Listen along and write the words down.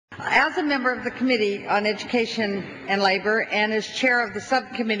As a member of the Committee on Education and Labor and as chair of the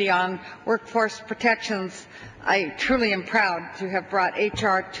Subcommittee on Workforce Protections, I truly am proud to have brought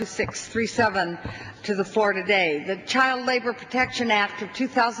H.R. 2637 to the floor today. The Child Labor Protection Act of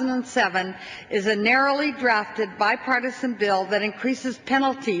 2007 is a narrowly drafted bipartisan bill that increases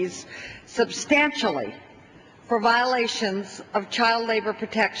penalties substantially for violations of child labor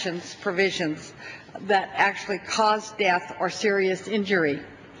protections provisions that actually cause death or serious injury.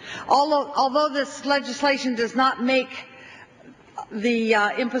 Although this legislation does not make the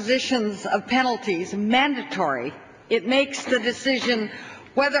impositions of penalties mandatory, it makes the decision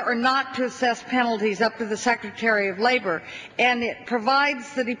whether or not to assess penalties up to the Secretary of Labor, and it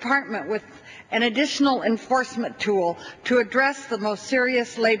provides the Department with an additional enforcement tool to address the most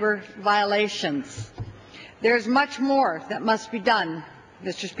serious labor violations. There is much more that must be done,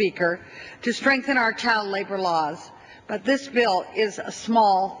 Mr. Speaker, to strengthen our child labor laws, but this bill is a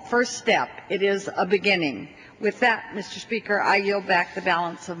small first step. It is a beginning. With that, Mr. Speaker, I yield back the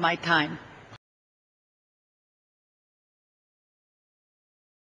balance of my time.